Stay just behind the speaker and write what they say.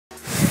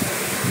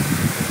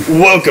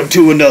Welcome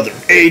to another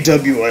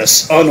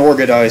AWS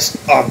Unorganized.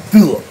 I'm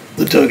Philip,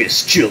 the Doug is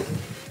chillin'.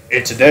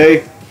 And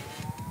today,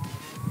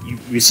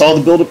 we saw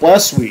the build-up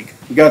last week.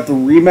 We got the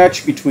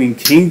rematch between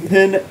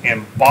Kingpin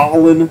and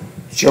Ballin,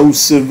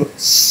 Joseph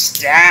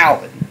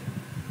Stalin.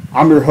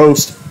 I'm your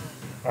host.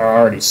 I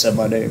already said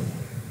my name.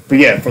 But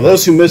yeah, for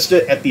those who missed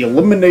it, at the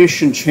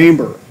Elimination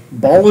Chamber,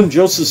 Ballin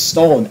Joseph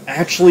Stalin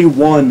actually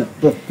won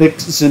the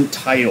Vixen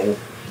title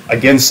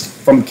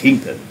from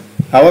Kingpin.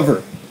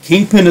 However,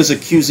 Kingpin is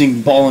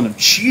accusing Ballin of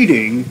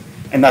cheating,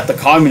 and that the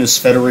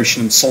Communist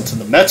Federation insulted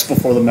the Mets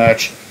before the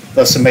match,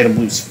 thus it made him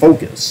lose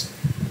focus.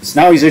 So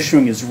now he's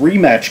issuing his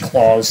rematch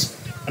clause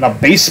in a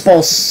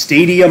baseball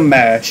stadium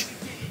match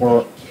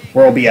where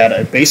I'll be at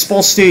a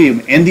baseball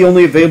stadium, and the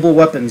only available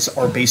weapons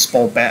are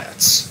baseball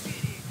bats.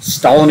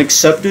 Stalin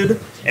accepted,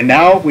 and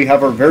now we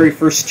have our very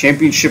first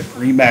championship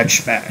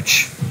rematch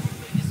match.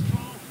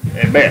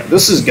 And man,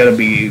 this is gonna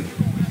be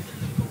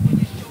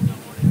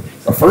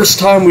the first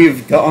time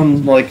we've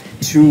gotten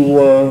to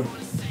or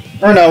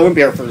no, it wouldn't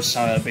be our first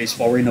time at a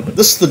baseball arena, but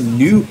this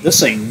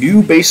is a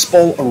new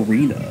baseball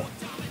arena.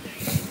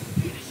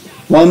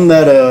 One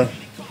that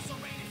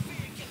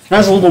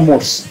has a little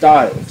more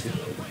style to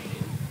it.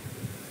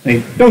 I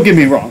mean, don't get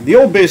me wrong, the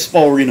old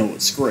baseball arena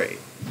was great.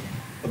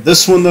 But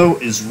this one though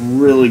is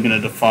really gonna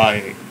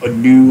defy a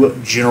new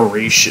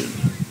generation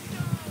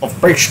of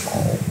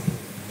baseball.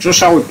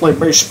 Just how we play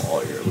baseball,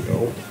 here we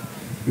go.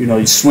 You know,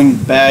 you swing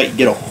the bat, you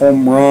get a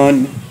home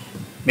run,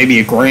 maybe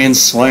a grand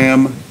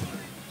slam.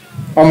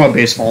 All my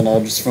baseball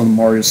knowledge is from the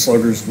Mario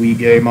Sluggers Wii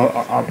game.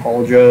 I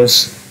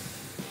apologize.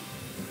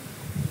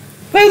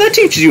 But that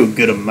teaches you a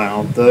good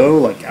amount, though,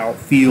 like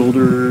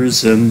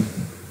outfielders and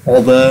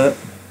all that.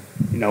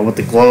 You know, what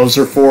the gloves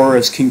are for,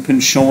 as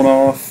Kingpin's showing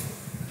off.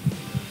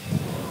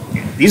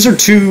 These are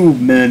two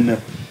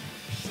men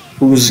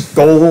whose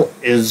goal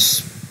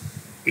is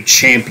a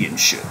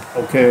championship,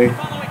 okay?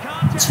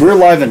 So we're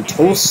live in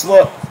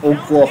Tulsa,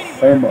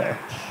 Oklahoma,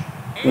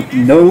 with the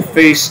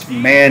no-faced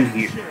man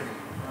here,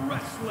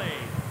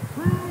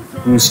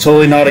 who's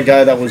totally not a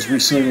guy that was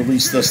recently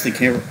released, thus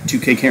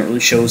 2K can't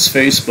really show his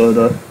face, but,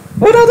 oh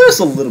no, there's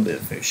a little bit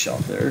of face shot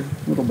there,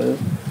 a little bit.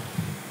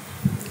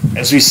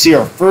 As we see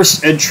our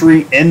first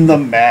entry in the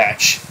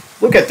match,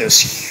 look at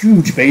this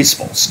huge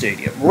baseball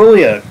stadium,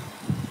 really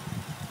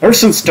ever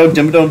since Doug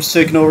Dimmadome's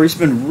taken over, he's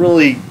been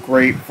really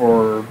great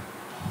for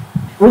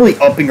really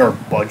upping our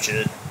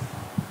budget.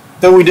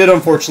 Though we did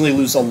unfortunately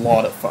lose a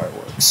lot of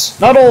fireworks.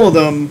 Not all of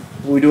them,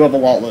 but we do have a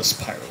lot less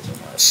pyro than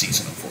last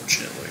season,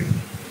 unfortunately.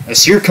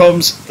 As here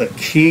comes the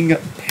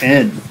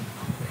Kingpin.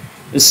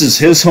 This is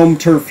his home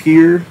turf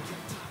here.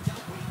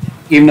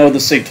 Even though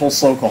this is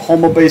Tulsa,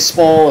 Oklahoma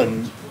baseball,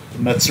 and the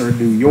Mets are in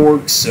New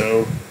York,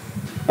 so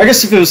I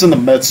guess if it was in the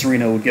Mets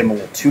arena, it would give him a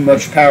little too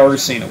much power.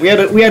 So, you know, we had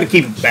to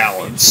keep it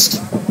balanced.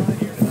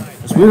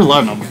 As we were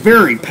live in a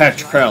very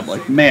packed crowd,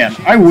 like, man,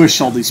 I wish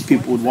all these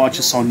people would watch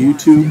us on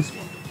YouTube.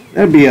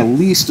 That'd be at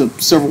least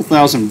several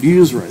thousand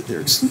views right there.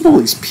 Because look at all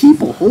these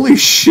people. Holy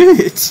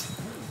shit.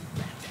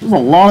 There's a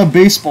lot of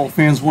baseball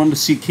fans wanting to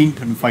see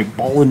Kingpin fight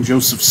Ballin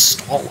Joseph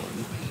Stalin.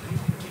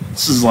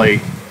 This is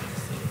like,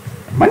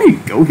 I might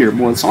need to go here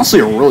more. It's honestly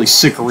a really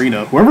sick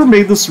arena. Whoever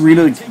made this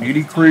arena in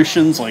Community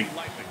Creations, like,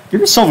 give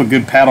yourself a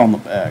good pat on the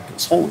back.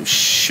 Because holy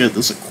shit,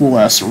 this is a cool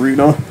ass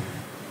arena.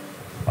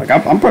 Like,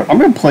 I'm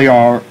gonna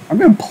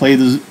play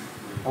this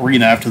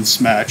arena after this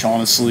match,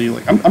 honestly.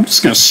 Like, I'm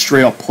just gonna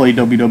straight up play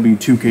WWE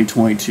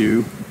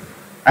 2K22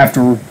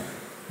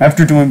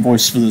 after doing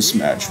voice for this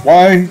match.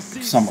 Why?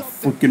 Because I'm a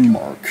freaking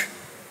mark,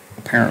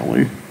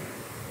 apparently.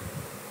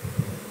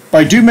 But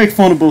I do make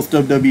fun of both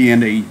WWE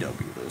and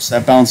AEW, though, so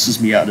that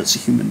balances me out as a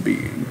human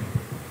being.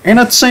 And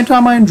at the same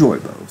time, I enjoy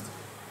both.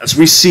 As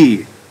we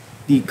see,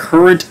 the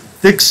current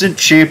Vixen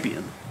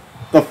champion,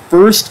 the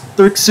first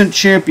Vixen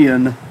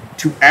champion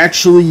to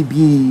actually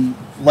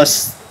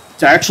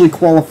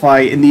qualify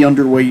in the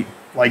underweight,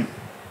 like,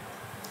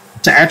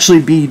 to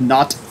actually be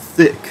not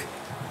thick.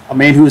 A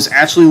man who is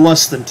actually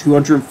less than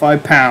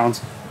 205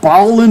 pounds.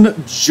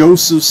 Ballin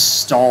Joseph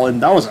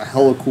Stalin. That was a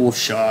hella cool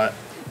shot.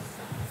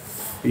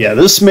 Yeah,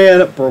 this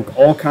man broke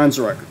all kinds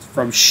of records.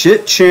 From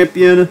shit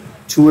champion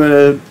to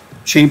a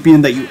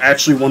champion that you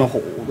actually want to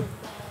hold.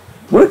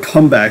 What a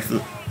comeback.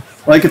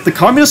 Like, if the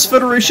Communist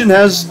Federation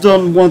has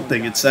done one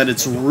thing, it's that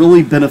it's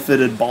really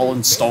benefited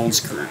Ballin Stalin's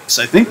career. Because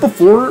I think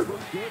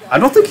I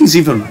don't think he's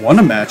even won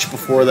a match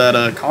before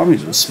that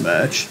Communist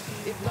match.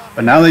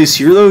 But now that he's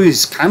here, though,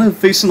 he's kind of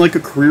facing like a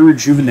career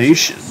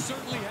rejuvenation.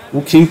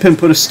 Will Kingpin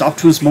put a stop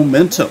to his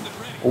momentum?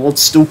 Or will it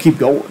still keep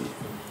going?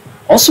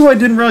 Also, I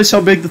didn't realize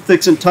how big the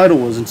Vixen title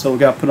was until it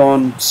got put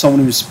on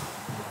someone who's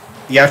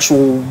the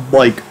actual,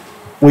 like,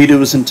 weight it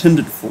was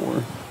intended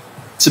for.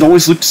 It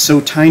always looked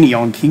so tiny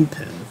on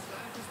Kingpin.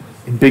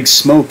 And Big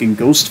Smoke and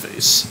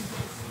Ghostface.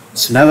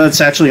 So now that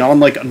it's actually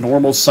on, like, a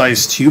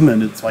normal-sized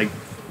human, it's like,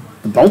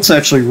 the belt's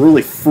actually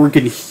really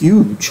freaking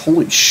huge.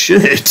 Holy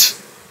shit.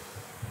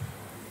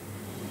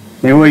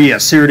 Anyway,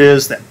 yes, here it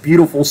is. That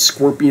beautiful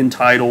Scorpion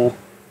title.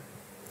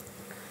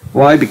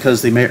 Why?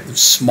 Because they made it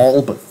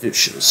small but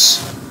vicious.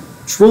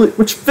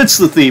 which fits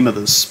the theme of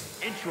this,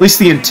 at least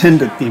the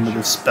intended theme of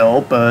this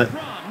belt. But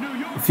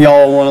if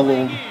y'all want a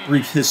little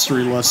brief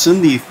history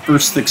lesson, the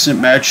first Thick-Scent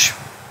match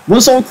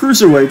was all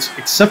cruiserweights,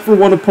 except for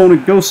one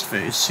opponent,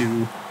 Ghostface,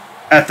 who,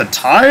 at the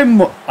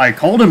time I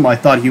called him, I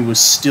thought he was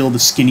still the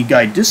skinny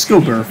guy Disco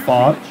Bear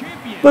fought,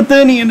 but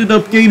then he ended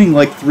up gaining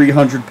like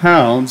 300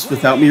 pounds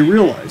without me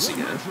realizing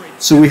it.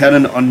 So we had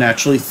an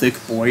unnaturally thick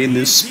boy in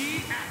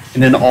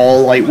an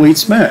all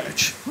lightweights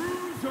match.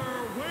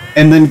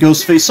 And then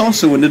Ghostface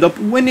also ended up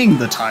winning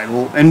the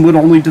title and would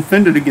only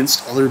defend it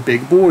against other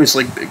big boys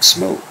like Big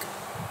Smoke.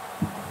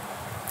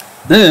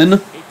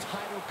 Then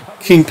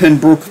Kingpin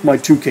broke my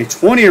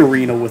 2K20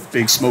 arena with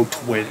Big Smoke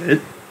to win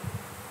it.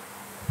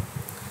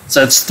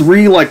 So that's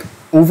 3 like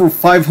over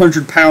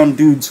 500-pound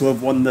dudes who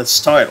have won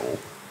this title.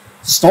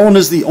 Stalin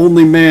is the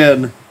only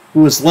man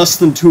who is less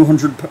than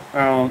 500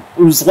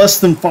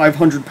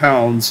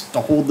 pounds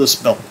to hold this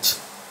belt.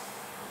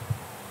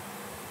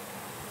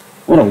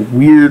 What a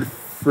weird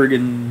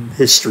friggin'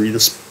 history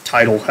this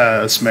title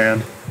has,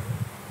 man.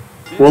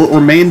 Will it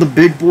remain the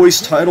big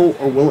boys title,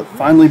 or will it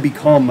finally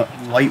become a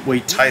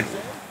lightweight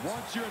title?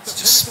 It's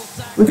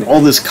just, look at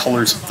all these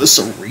colors of this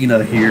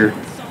arena here.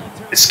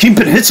 As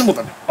Kingpin hits him with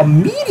an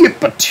immediate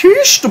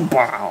Batista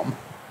bomb.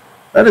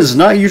 That is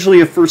not usually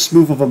a first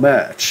move of a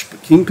match,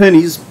 but Kingpin,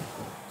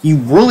 he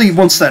really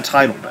wants that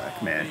title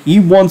back, man. He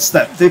wants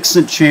that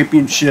Thick-Scent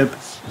championship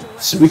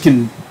so we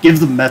can give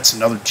the Mets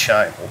another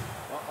title.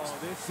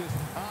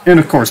 And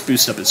of course,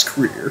 boost up his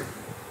career.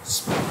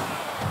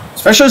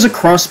 Especially as a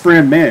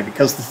cross-brand man,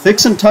 because the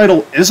Thick-Scent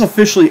title is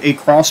officially a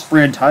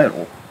cross-brand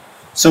title.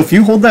 So if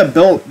you hold that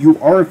belt, you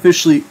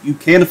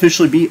can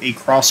officially be a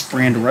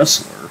cross-brand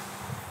wrestler.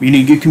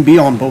 Meaning you can be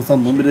on both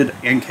Unlimited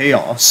and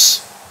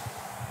Chaos,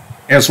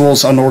 as well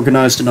as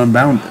Unorganized and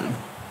Unbounded.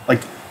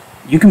 Like,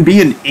 you can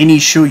be in any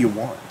show you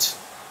want.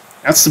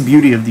 That's the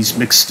beauty of these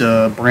mixed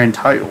brand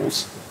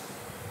titles.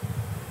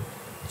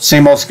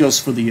 Same also goes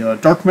for the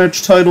Dark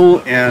Match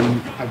title,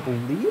 and I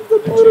believe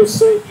the bonus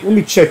thing. Let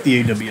me check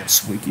the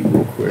AWS wiki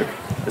real quick.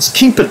 As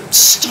Kingpin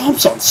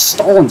stomps on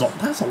Stalin's arm,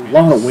 that's a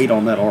lot of weight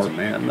on that arm,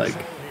 man. Like,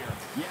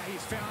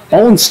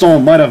 Ballin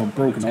Stalin might have a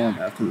broken arm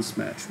after this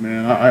match,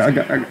 man. I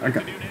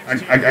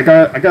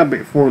got a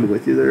bit forward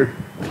with you there.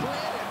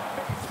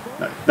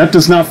 That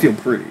does not feel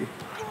pretty.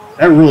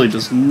 That really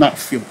does not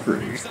feel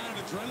pretty.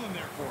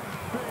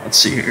 Let's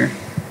see here.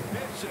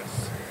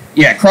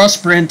 Yeah,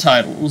 cross-brand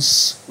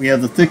titles. We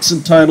have the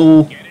Thick-Scent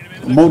title,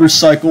 the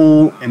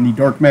Motorcycle, and the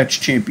Dark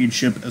Match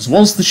Championship, as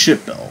well as the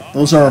Ship Belt.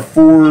 Those are our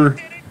 4...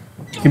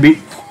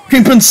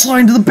 Kingpin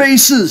sliding to the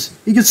bases!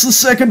 He gets the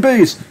second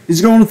base!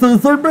 He's going to the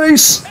third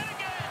base!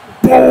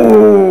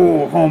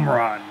 Boom! Home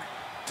run.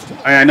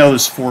 I know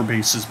there's 4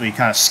 bases, but he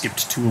kind of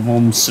skipped 2 of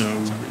them, so...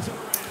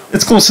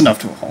 it's close enough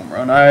to a home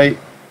run.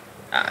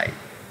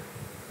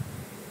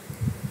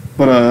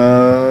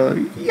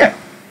 Yeah.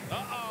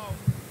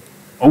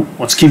 Oh,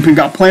 what's Kingpin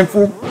got planned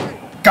for?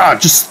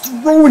 God, just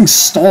throwing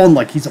Stalin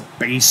like he's a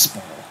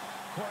baseball.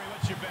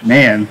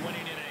 Man.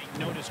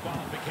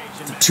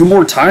 2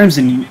 more times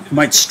and he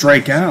might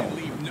strike out.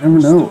 You never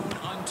know.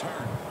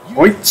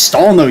 Wait,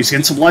 Stalin though, he's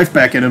getting some life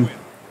back in him.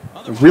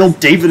 The real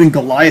David and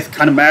Goliath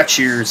kind of match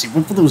here as he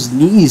went for those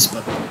knees,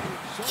 but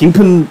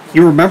Kingpin,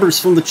 he remembers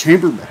from the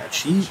chamber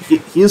match.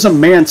 He is a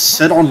man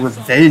set on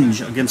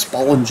revenge against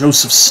Ballin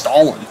Joseph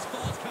Stalin.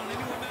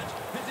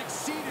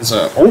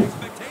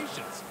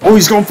 Oh,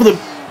 he's going for the...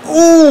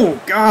 oh,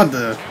 God,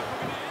 the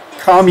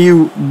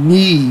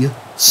communist.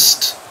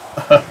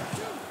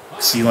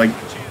 See, like,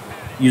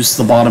 used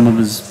the bottom of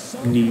his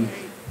knee.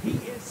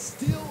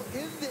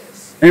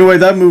 Anyway,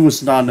 that move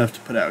was not enough to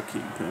put out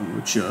Kingpin,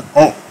 which,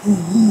 oh,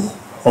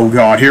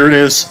 God, here it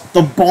is.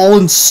 The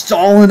Ballin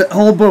Stalin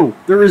elbow.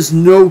 There is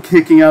no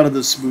kicking out of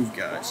this move,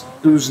 guys.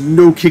 There is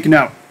no kicking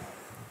out.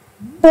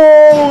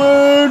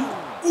 Ballin!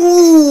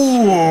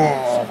 Ooh!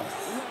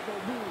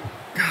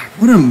 God,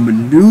 what a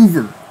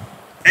maneuver.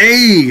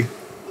 A2.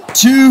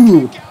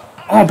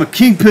 Oh, but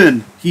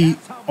Kingpin, oh,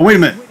 wait a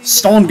minute.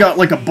 Stalin got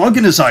like a bug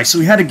in his eye, so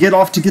he had to get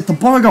off to get the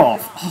bug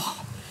off.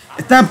 Oh,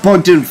 if that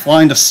bug didn't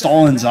fly into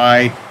Stalin's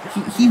eye,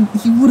 he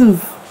would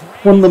have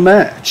won the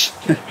match.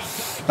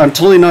 I'm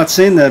totally not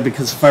saying that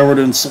because if I were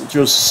to insult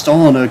Joseph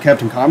Stalin,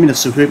 Captain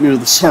Communist, who hit me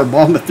with a SAR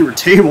bomb through a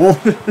table.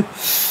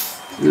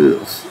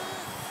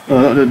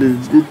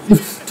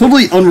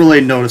 Totally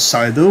unrelated note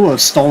aside, though,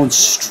 Stalin's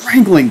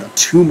strangling the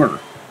tumor.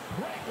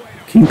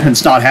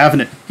 Kingpin's not having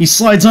it. He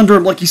slides under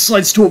him like he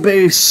slides to a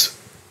base.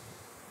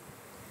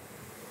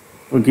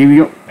 Okay, we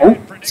go. Oh,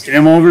 let's get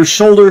him over his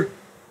shoulder.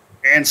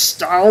 And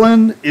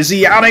Stalin, is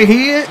he out of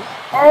here?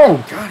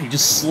 Oh, God, he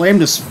just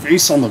slammed his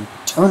face on the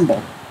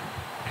turnbuckle.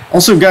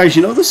 Also, guys,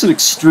 you know this is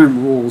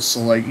Extreme Rules, so,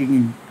 like, you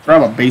can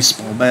grab a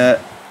baseball bat.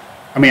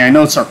 I mean, I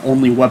know it's our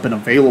only weapon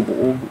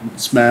available in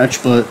this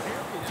match, but,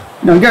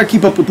 you know, you gotta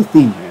keep up with the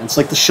theme, man. It's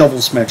like the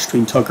shovels match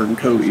between Tucker and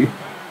Cody.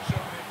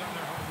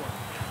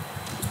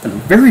 It's been a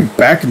very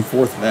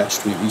back-and-forth match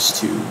between these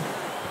two.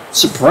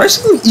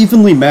 Surprisingly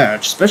evenly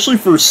matched, especially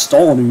for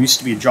Stalin, who used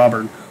to be a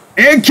jobber.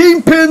 And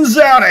Kingpin's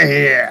out of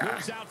here.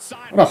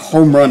 What a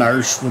home run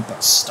Irish whip by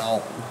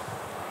Stalin.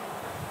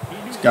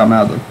 He's got him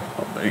out of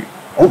the...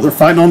 Oh, they're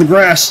fighting on the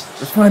grass.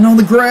 They're fighting on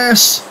the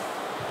grass.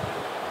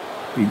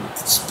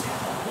 It's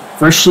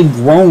freshly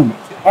grown.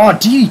 Oh,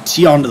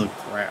 DDT onto the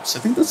grass. I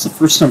think that's the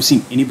first time I've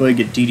seen anybody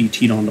get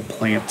DDT'd onto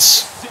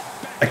plants.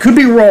 I could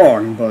be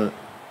wrong, but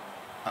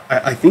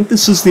I think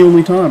this is the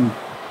only time.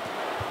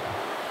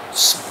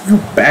 Just real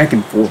back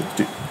and forth,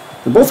 dude.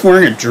 They're both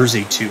wearing a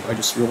jersey, too. I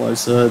just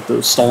realized that the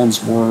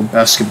Stalins wore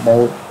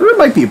basketball. Or it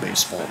might be a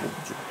baseball.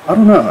 I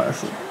don't know,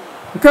 actually.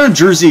 What kind of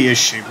jersey is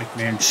Shane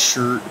McMahon's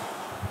shirt?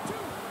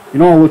 You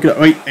know, I'll look at...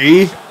 Wait,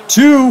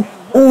 A2.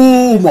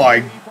 Oh,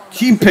 my...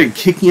 Kingpin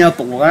kicking out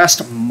the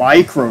last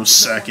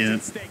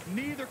microsecond.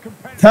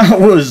 That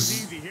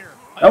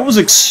was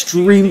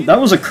extreme. That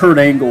was a Kurt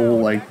Angle,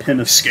 like, pin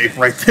escape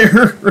right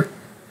there.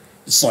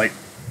 Just, like...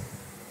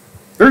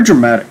 Very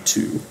dramatic,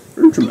 too.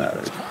 Very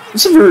dramatic.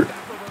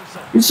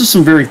 These are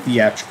some very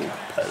theatrical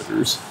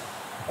competitors.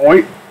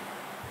 Oi.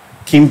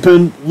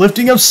 Kingpin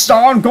lifting up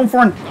Stalin, going for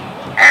an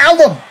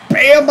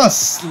Alabama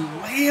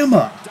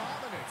Slammer.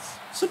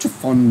 Such a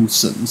fun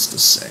sentence to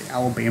say,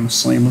 Alabama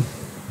Slammer.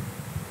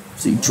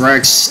 So he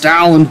drags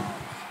Stalin.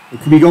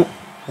 Where can he go?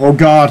 Oh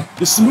god,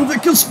 this is the move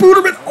that kills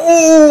Spooderman.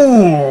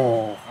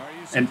 Oh!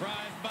 And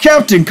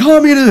Captain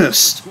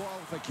Communist!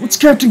 What's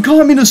Captain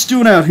Communist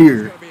doing out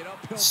here?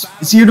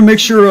 Is he here to make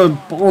sure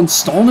Ballin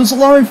Stalin is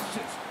alive?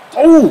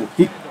 Oh!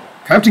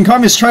 Captain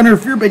Communist trying to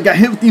interfere, but got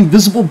hit with the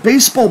invisible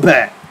baseball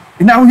bat.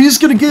 And now he's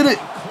gonna get it.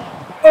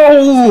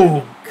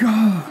 Oh,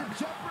 God.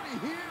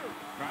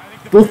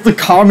 Both the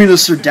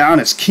Communists are down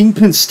as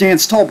Kingpin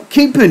stands tall. But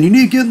Kingpin, you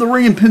need to get in the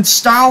ring and pin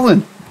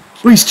Stalin.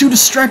 But he's too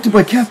distracted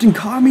by Captain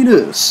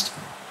Communist.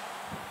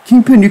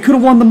 Kingpin, you could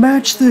have won the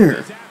match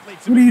there.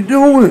 What are you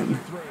doing?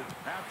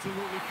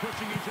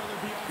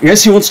 I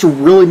guess he wants to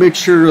really make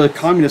sure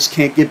Communists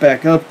can't get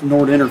back up in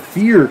order to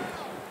interfere.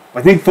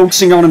 I think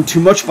focusing on him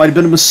too much might have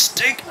been a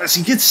mistake as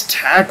he gets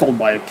tackled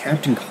by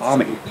Captain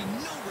Kami.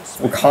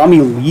 Or Kami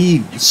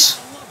leaves.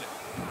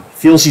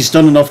 Feels he's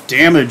done enough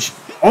damage.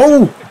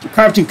 Oh!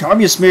 Captain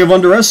Communist may have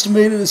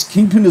underestimated as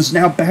Kingpin is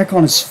now back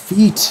on his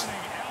feet.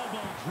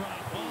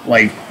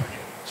 Like,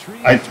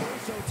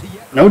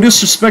 no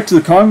disrespect to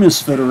the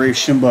Communist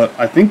Federation, but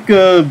I think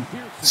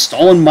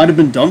Stalin might have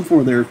been done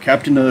for there if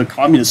Captain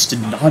Communist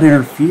did not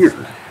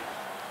interfere.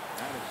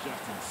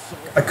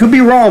 I could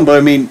be wrong, but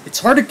I mean, it's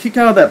hard to kick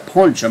out of that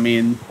punch. I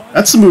mean,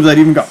 that's the move that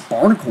even got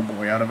Barnacle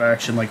Boy out of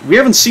action. Like, we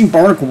haven't seen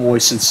Barnacle Boy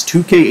since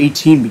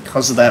 2K18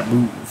 because of that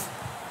move.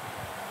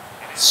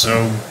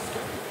 So,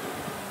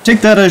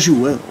 take that as you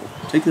will.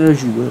 Take that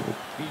as you will.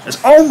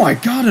 Oh my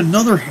god,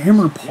 another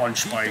hammer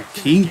punch by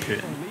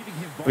Kingpin.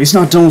 But he's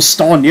not done with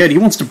Stalin yet. He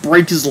wants to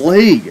break his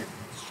leg.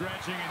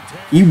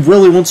 He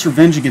really wants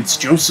revenge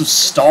against Joseph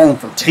Stalin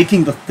for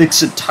taking the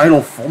Fix-It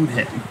title from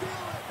him.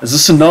 Is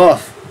this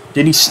enough?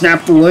 Did he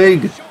snap the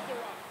leg?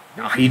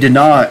 No, he did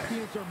not.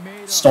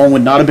 Stalin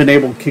would not have been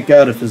able to kick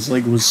out if his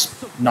leg was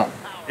not.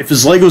 If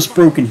his leg was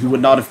broken, he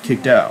would not have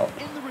kicked out.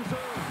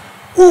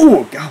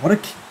 Oh god,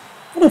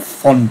 what a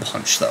fun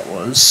punch that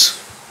was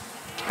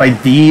by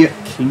the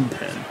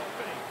Kingpin.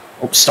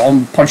 Oh,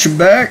 Stalin punching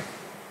back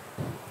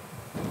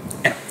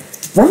and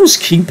throws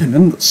Kingpin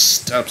in the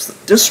steps.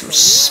 The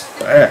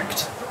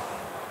disrespect.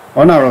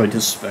 Well, not really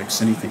disrespect,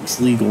 because anything's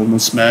legal in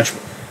this match.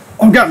 But,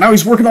 oh god, now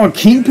he's working on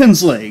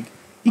Kingpin's leg.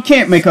 He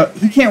can't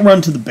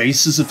run to the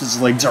bases if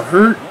his legs are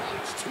hurt.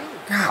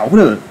 God,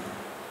 what a...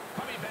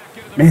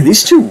 Man,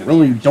 these two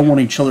really don't want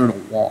each other to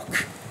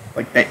walk.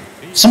 Like,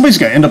 somebody's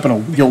gonna end up in a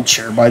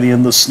wheelchair by the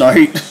end of this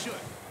night.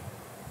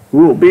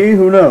 Who will be?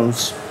 Who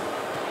knows?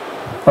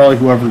 Probably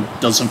whoever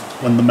doesn't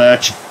win the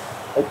match.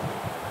 Oh.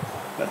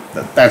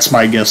 That's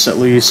my guess, at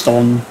least,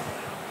 on...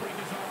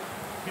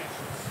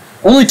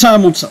 Only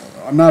time will tell.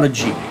 I'm not a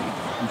genie.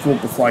 I'm full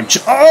of the flying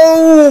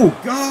oh,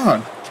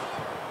 God!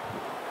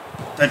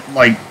 That,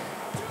 like,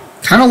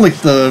 kind of like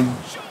the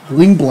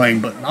bling bling,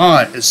 but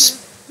not, as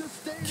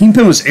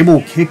Kingpin was able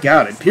to kick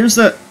out. It appears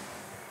that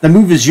that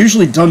move is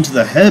usually done to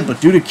the head, but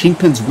due to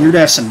Kingpin's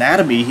weird-ass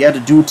anatomy, he had to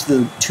do it to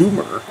the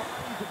tumor.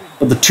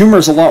 But the tumor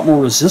is a lot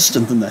more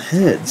resistant than the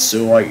head,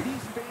 so, like,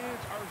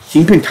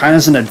 Kingpin kind of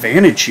has an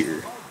advantage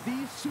here.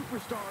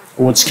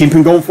 What's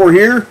Kingpin going for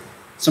here?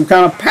 Some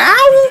kind of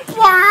power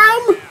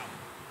bomb?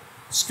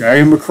 Sky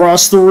him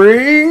across the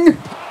ring.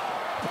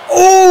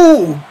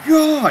 Oh,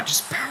 God!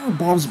 Just power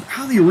bombs him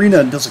out of the arena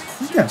and does a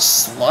quick-ass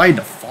slide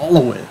to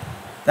follow it.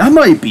 That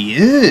might be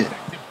it.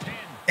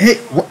 Hey,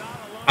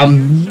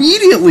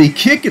 immediately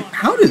kick it.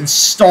 How did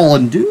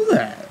Stalin do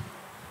that?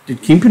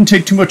 Did Kingpin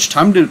take too much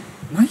time to...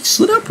 No, he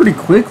slid out pretty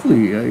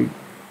quickly.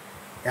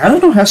 I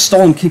don't know how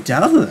Stalin kicked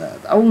out of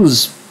that. That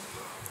was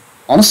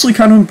honestly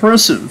kind of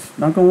impressive.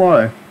 Not gonna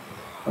lie.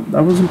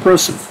 That was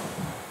impressive.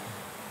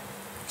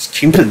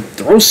 Kingpin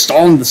throws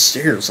Stalin the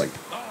stairs. Like,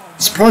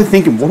 he's probably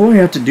thinking, what do I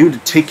have to do to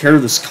take care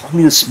of this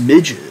communist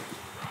midget?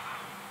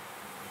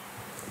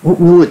 What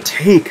will it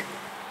take?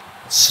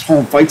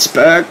 Stalin fights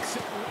back.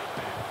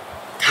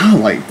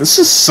 God, like, this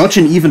is such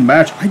an even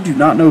match. I do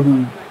not know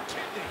who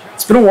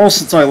It's been a while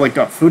since I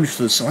got footage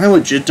for this, so I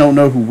legit don't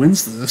know who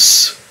wins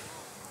this.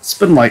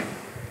 It's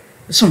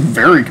a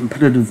very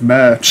competitive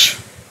match.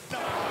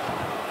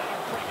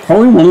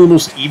 Probably one of the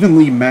most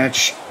evenly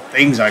matched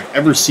things I've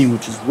ever seen,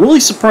 which is really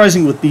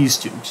surprising with these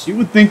two. Because you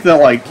would think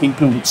that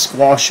Kingpin would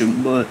squash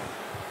him, but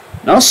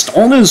now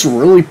Stalin has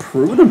really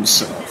proven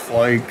himself.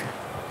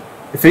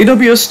 If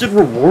AWS did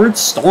rewards,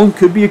 Stalin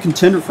could be a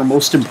contender for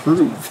most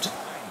improved.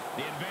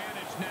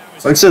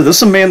 So like I said, this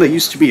is a man that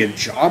used to be a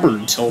jobber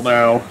until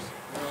now.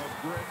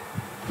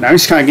 Now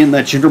he's kind of getting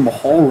that Jinder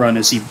Mahal run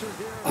as he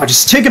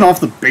just taking off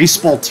the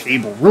baseball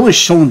table, really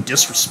showing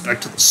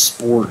disrespect to the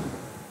sport.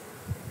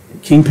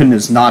 Kingpin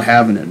is not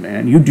having it,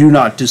 man. You do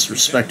not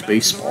disrespect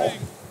baseball.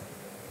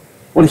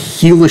 What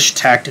heelish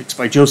tactics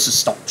by Joseph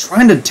Stalin,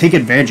 trying to take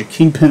advantage of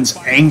Kingpin's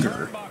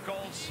anger.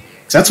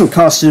 Because that's what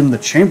cost him the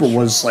chamber,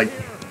 was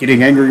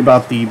getting angry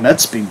about the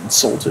Mets being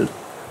insulted.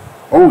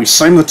 Oh, he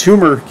slammed the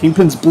tumor.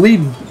 Kingpin's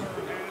bleeding.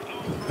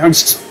 Now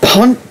he's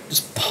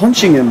just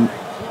punching him,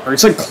 or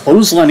he's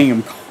clotheslining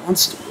him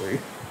constantly.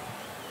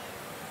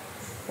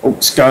 Oh,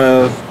 he's got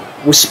a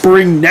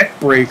whispering neck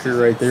breaker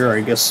right there. I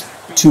guess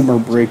tumor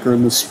breaker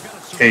in this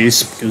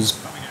case, because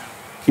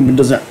Kingpin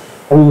doesn't.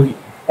 Oh,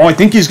 I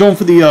think he's going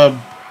for the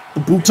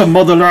Buta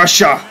Mother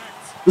Russia.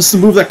 This is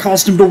the move that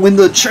caused him to win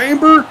the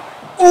chamber.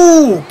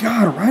 Oh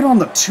God, right on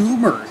the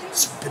tumor.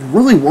 He's been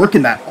really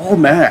working that all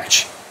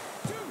match.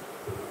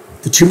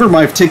 The tumor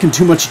might have taken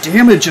too much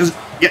damage.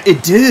 Yeah,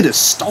 it did, as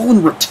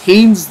Stalin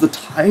retains the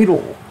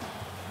title,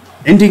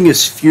 ending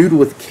his feud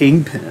with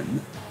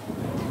Kingpin.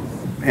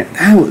 Man,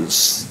 that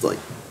was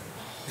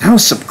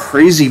some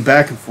crazy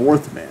back and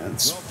forth, man.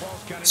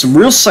 Some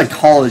real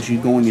psychology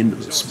going into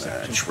this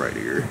match right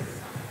here.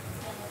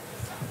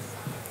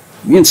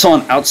 We even saw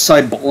an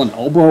outside ball and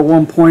elbow at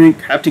one point.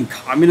 Captain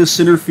Communist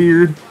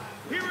interfered.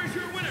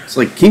 It's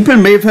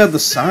Kingpin may have had the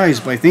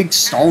size, but I think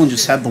Stalin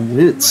just had the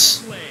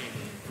wits.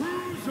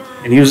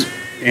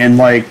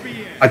 And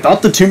I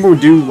thought the tumor would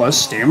do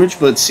less damage,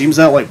 but it seems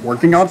that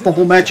working out the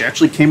whole match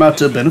actually came out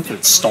to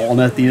benefit Stalin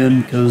at the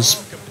end,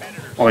 because,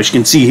 well, as you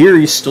can see here,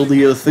 he's still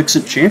the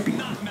Fix-It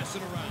champion.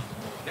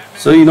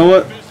 So you know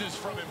what?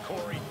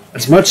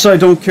 As much as I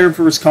don't care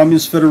for his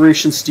Communist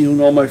Federation stealing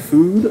all my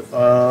food,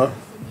 I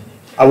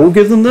will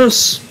give them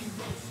this.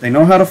 They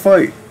know how to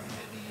fight.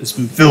 It's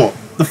been Philip,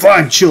 the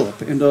Fine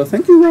Chillip, and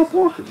thank you, Rob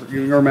Walker, for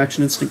giving our match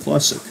an instant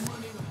classic.